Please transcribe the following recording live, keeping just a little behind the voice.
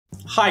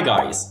Hi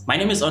guys, my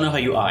name is Onuoha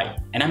UI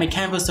and I'm a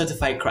Canva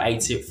Certified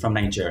Creative from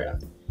Nigeria.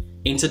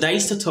 In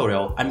today's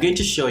tutorial, I'm going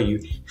to show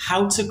you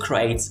how to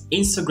create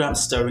Instagram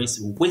stories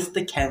with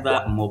the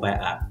Canva mobile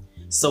app.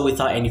 So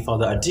without any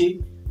further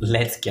ado,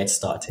 let's get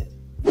started.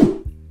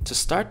 To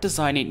start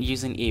designing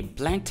using a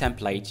blank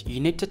template,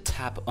 you need to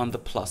tap on the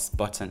plus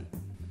button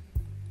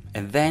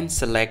and then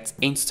select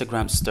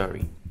Instagram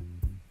story.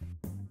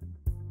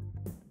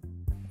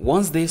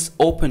 Once this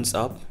opens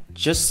up,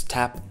 just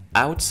tap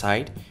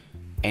outside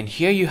and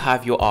here you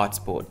have your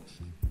artboard.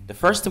 The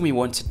first thing we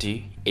want to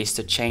do is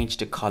to change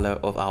the color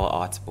of our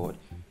artboard.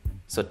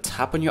 So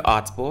tap on your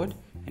artboard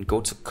and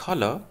go to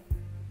color.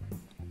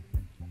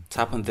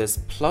 Tap on this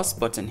plus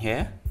button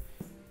here.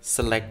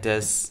 Select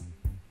this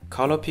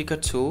color picker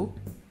tool.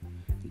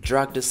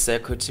 Drag the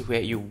circle to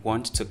where you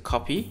want to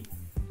copy.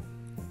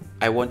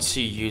 I want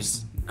to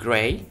use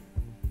gray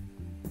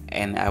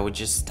and I will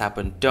just tap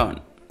on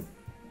done.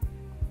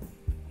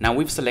 Now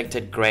we've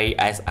selected gray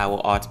as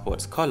our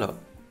artboard's color.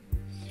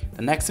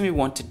 The next thing we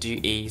want to do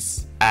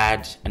is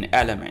add an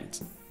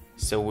element.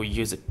 So we'll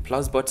use the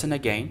plus button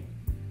again.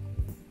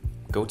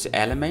 Go to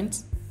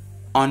element.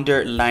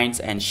 Under lines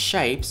and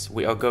shapes,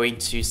 we are going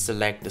to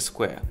select the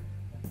square.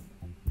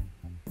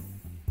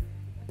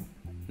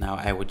 Now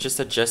I will just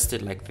adjust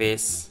it like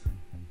this.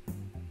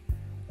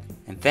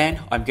 And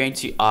then I'm going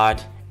to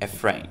add a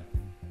frame.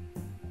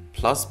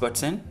 Plus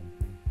button.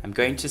 I'm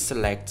going to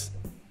select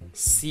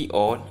See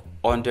All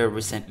under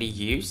recently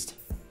used.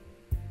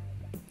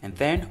 And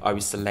then I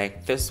will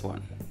select this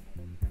one.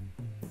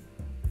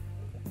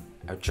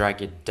 I'll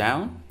drag it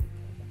down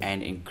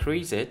and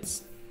increase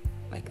it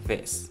like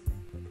this.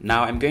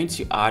 Now I'm going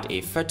to add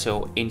a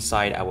photo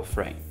inside our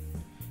frame.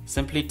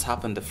 Simply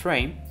tap on the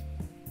frame,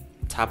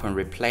 tap on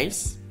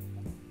replace,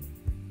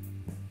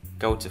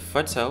 go to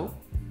photo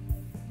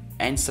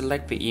and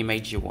select the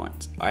image you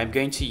want. I'm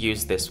going to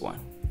use this one.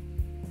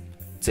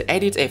 To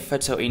edit a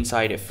photo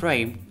inside a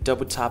frame,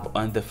 double tap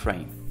on the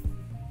frame.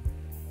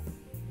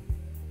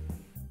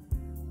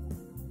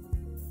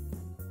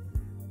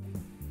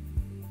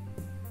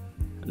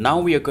 Now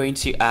we are going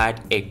to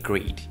add a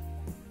grid.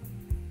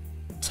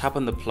 Tap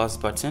on the plus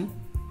button,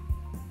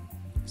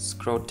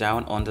 scroll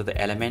down under the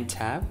element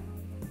tab,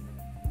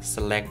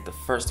 select the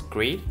first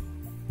grid,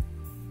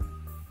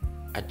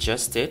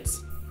 adjust it.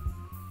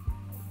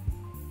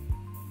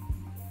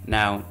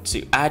 Now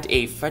to add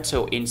a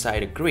photo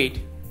inside a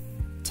grid,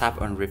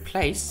 tap on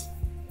replace,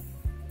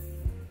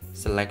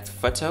 select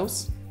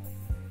photos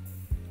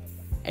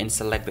and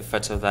select the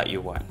photo that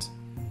you want.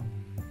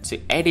 To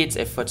edit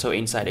a photo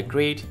inside a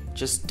grid,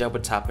 just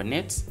double tap on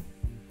it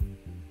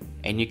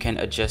and you can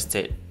adjust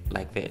it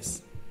like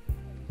this.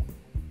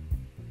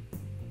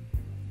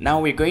 Now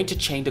we're going to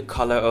change the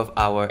color of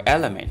our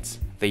element,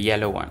 the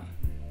yellow one.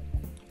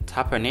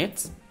 Tap on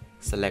it,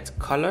 select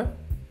color.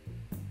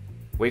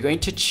 We're going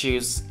to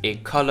choose a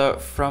color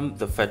from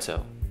the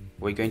photo.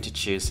 We're going to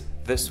choose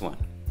this one.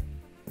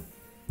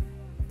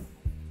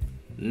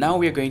 Now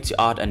we're going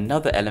to add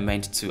another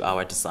element to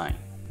our design.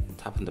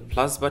 Tap on the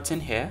plus button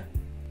here.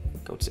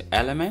 Go to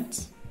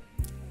element,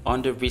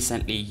 under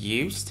recently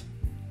used,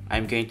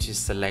 I'm going to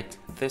select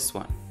this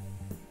one.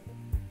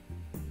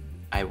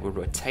 I will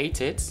rotate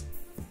it,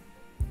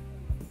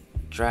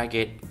 drag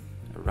it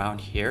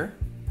around here,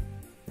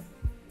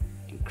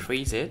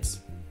 increase it,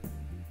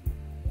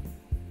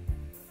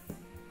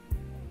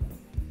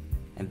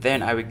 and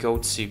then I will go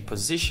to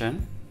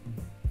position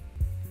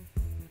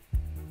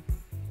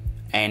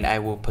and I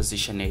will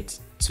position it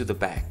to the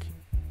back.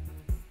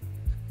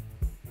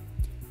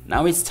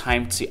 Now it's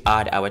time to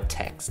add our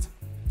text.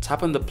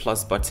 Tap on the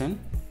plus button,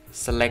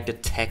 select the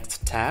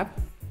text tab.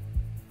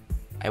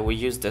 I will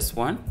use this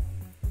one.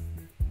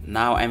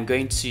 Now I'm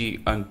going to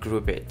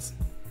ungroup it.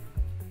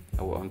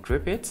 I will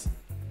ungroup it.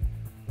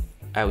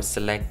 I will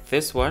select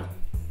this one.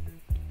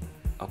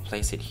 I'll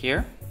place it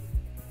here.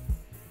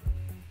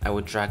 I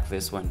will drag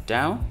this one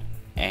down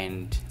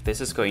and this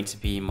is going to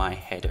be my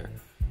header.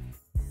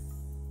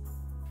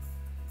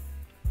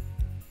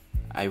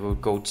 I will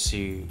go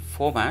to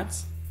format.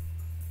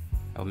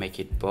 I'll make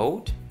it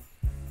bold,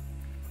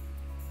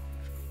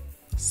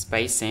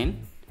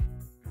 spacing.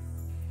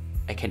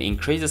 I can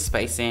increase the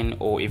spacing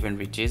or even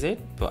reduce it,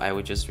 but I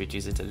will just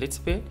reduce it a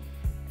little bit.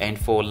 And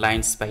for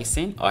line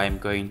spacing, I'm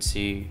going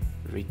to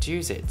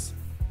reduce it.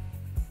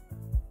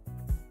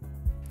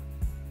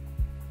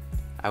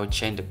 I will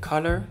change the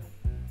color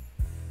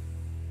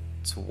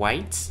to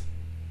white.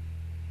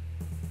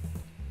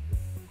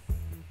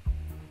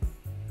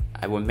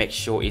 I will make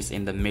sure it's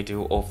in the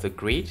middle of the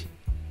grid.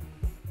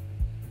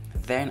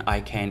 Then I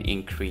can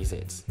increase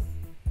it.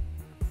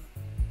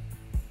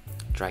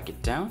 Drag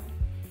it down.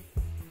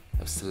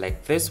 I'll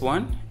select this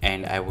one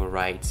and I will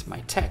write my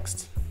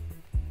text.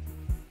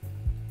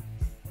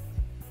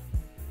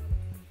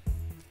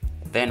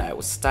 Then I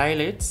will style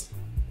it.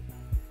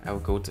 I will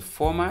go to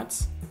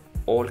format,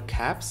 all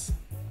caps.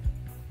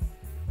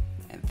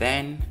 And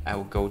then I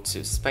will go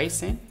to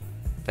spacing.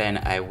 Then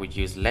I will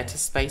use letter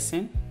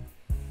spacing.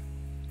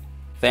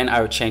 Then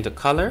I will change the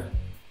color,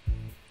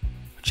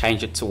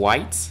 change it to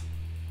white.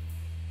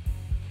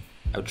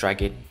 I'll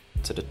drag it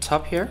to the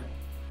top here,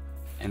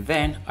 and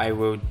then I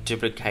will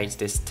duplicate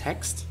this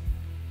text,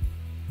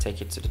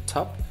 take it to the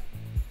top.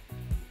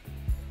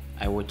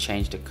 I will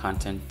change the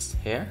content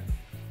here.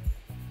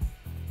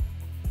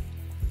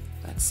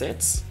 That's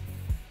it.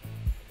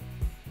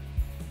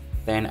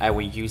 Then I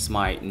will use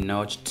my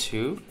nudge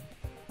tool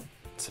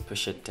to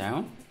push it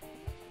down.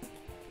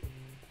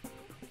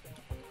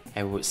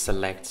 I will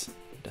select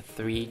the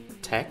 3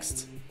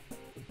 text,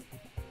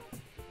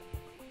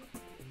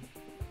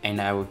 and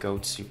I will go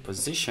to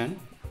position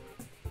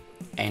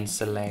and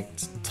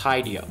select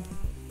tidy up.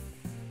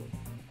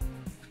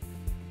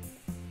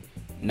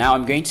 Now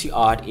I'm going to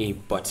add a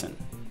button.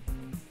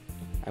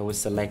 I will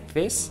select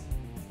this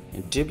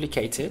and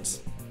duplicate it,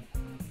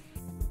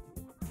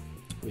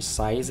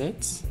 resize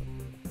it,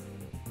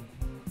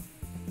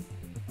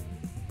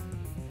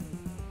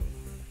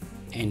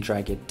 and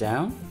drag it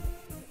down.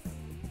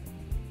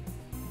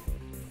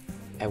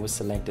 I will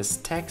select this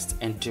text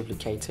and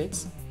duplicate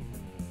it.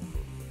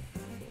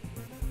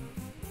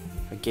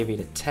 I'll give it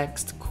a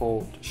text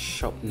called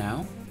shop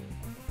now,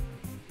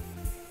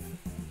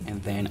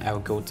 and then I'll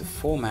go to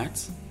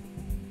format,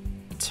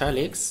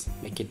 italics,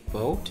 make it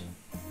bold,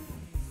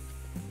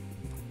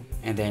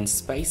 and then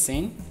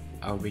spacing,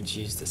 I'll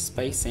reduce the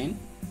spacing.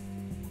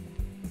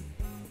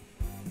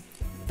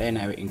 Then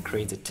I will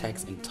increase the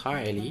text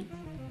entirely.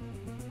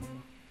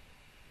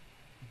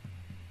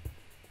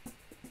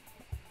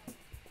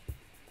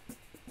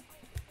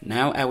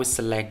 Now I will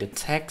select the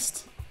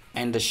text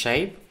and the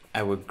shape.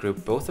 I will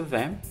group both of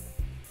them,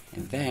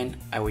 and then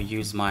I will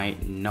use my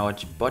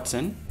nudge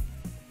button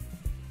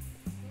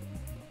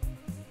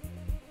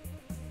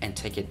and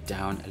take it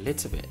down a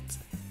little bit.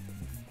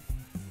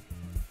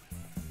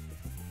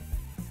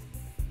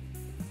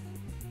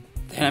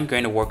 Then I'm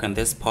going to work on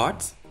this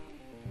part.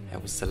 I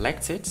will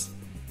select it,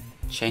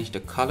 change the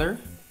color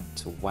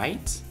to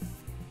white,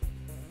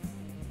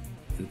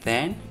 and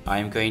then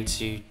I'm going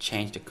to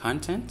change the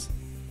content.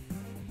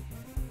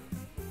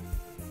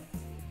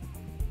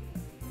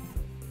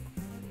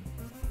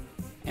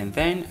 And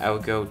then I'll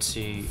go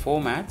to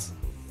format,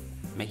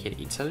 make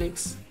it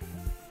italics,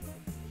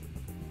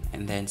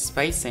 and then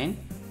spacing,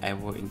 I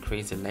will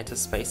increase the letter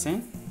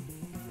spacing.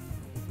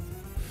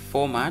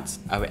 Format,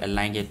 I will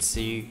align it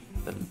to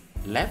the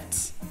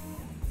left,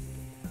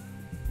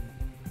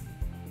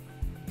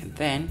 and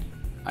then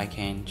I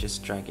can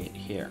just drag it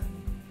here.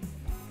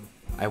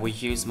 I will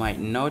use my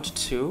nudge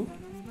tool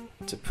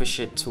to push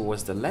it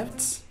towards the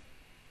left.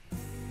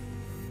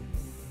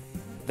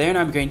 Then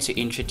I'm going to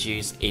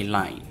introduce a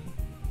line.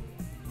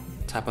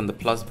 Tap on the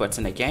plus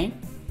button again,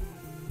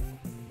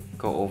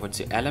 go over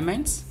to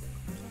elements,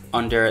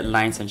 under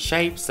lines and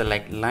shapes,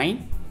 select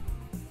line,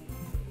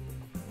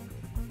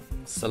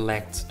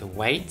 select the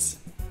weight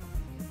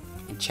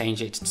and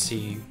change it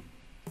to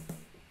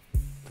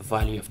the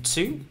value of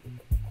 2.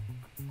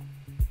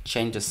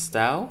 Change the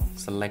style,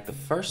 select the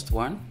first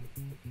one,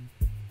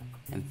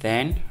 and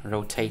then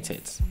rotate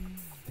it.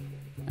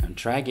 Now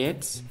drag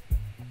it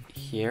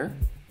here,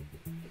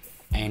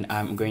 and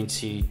I'm going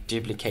to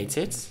duplicate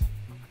it.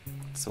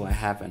 So I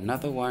have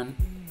another one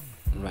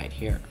right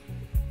here.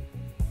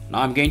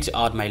 Now I'm going to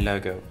add my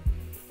logo.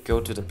 Go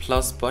to the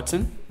plus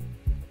button,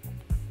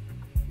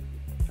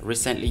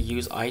 recently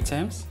used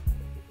items.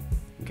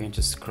 I'm going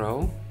to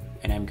scroll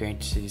and I'm going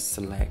to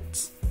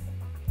select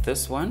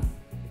this one,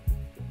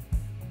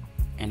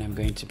 and I'm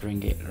going to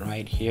bring it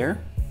right here.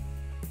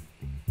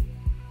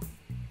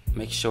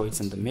 Make sure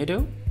it's in the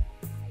middle,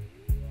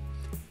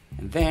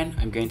 and then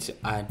I'm going to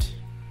add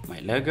my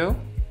logo.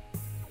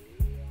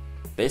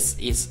 This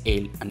is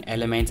an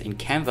element in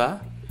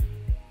Canva.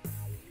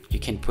 You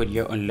can put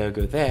your own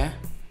logo there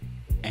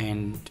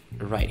and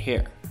right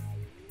here.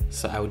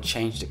 So I would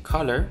change the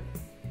color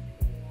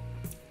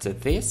to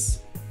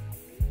this,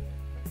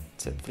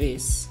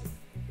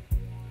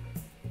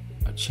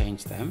 I'll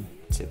change them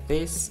to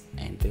this,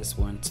 and this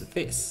one to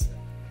this.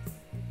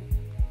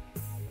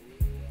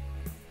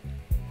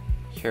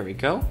 Here we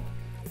go.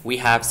 We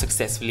have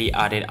successfully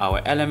added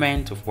our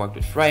element. We've worked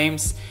with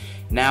frames.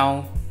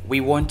 Now we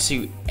want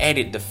to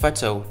edit the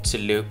photo to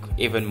look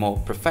even more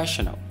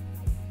professional.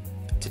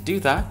 To do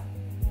that,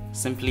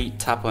 simply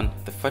tap on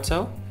the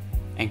photo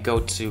and go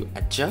to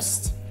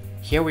adjust.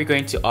 Here we're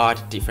going to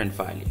add different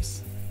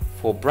values.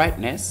 For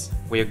brightness,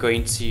 we're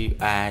going to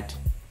add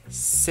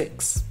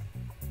 6.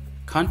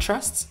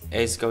 Contrast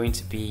is going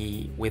to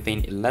be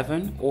within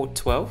 11 or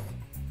 12.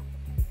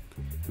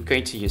 I'm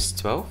going to use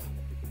 12.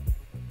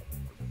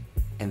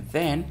 And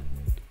then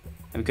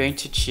I'm going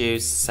to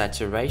choose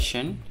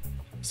saturation.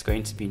 It's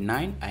going to be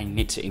 9. I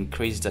need to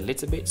increase it a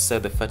little bit so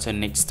the photo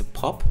needs to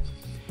pop.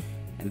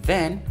 And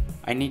then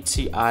I need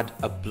to add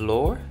a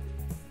blur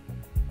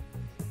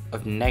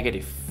of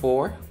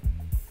 -4.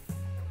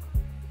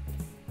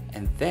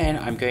 And then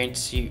I'm going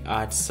to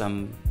add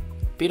some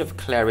bit of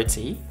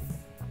clarity.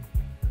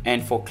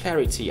 And for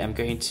clarity, I'm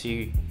going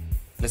to,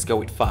 let's go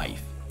with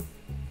 5.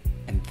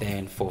 And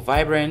then for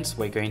vibrance,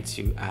 we're going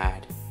to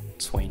add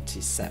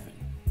 27.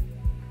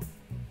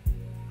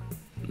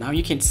 Now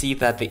you can see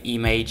that the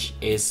image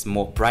is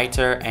more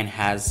brighter and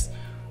has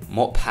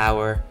more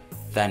power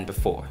than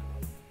before.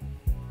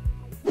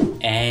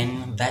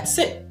 And that's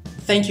it.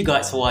 Thank you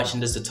guys for watching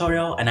this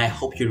tutorial, and I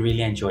hope you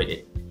really enjoyed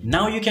it.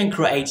 Now you can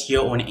create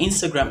your own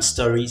Instagram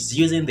stories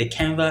using the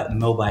Canva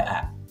mobile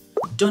app.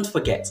 Don't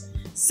forget,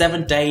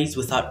 7 days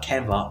without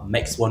Canva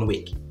makes 1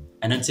 week.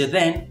 And until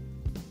then,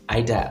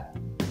 I dab.